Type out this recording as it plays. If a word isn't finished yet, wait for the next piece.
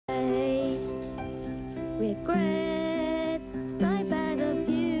Regrets, I've had a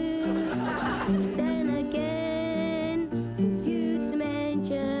few. Then again, too few to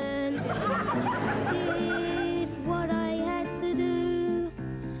mention. Did what I had to do,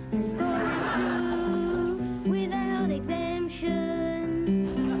 and saw it through without exemption.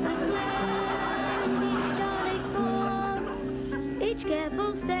 I planned each charted course, each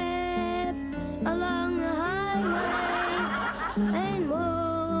careful step along the highway, and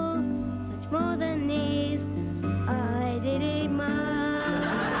more, much more than this, I did it my way.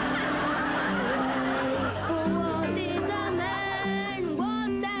 For what is a man?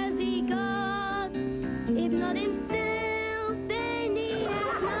 What has he got? If not himself, then he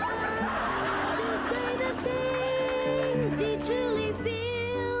has not to say the things he truly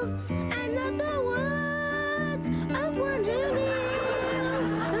feels, and not the words of one who kneels.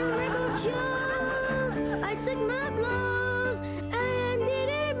 The record shows I took my blows and did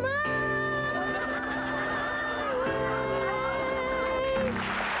it my way.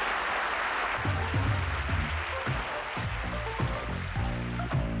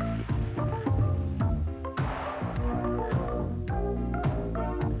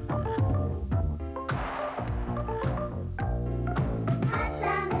 Hot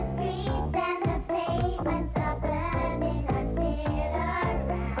summer streets and the pavements are burning until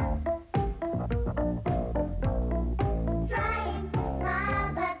around. Trying to smile,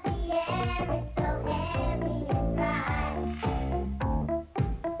 but the air is so heavy and dry.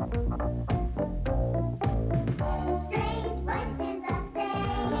 Strange voices are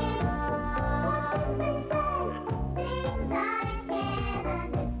saying, what do they say? Things I can't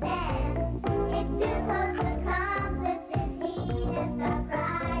understand. It's too close to come with this heat and the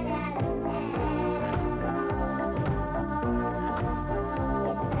bright out of hand.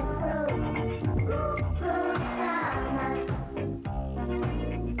 It's a cruel, cruel summer,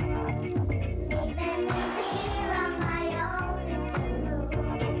 leaving me here on my own in the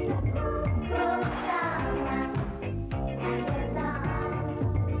room. Cruel summer, and we're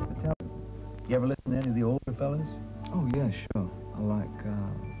gone. You ever listen to any of the older fellas? Oh, yeah, sure. I like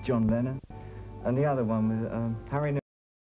John Lennon. And the other one with Harry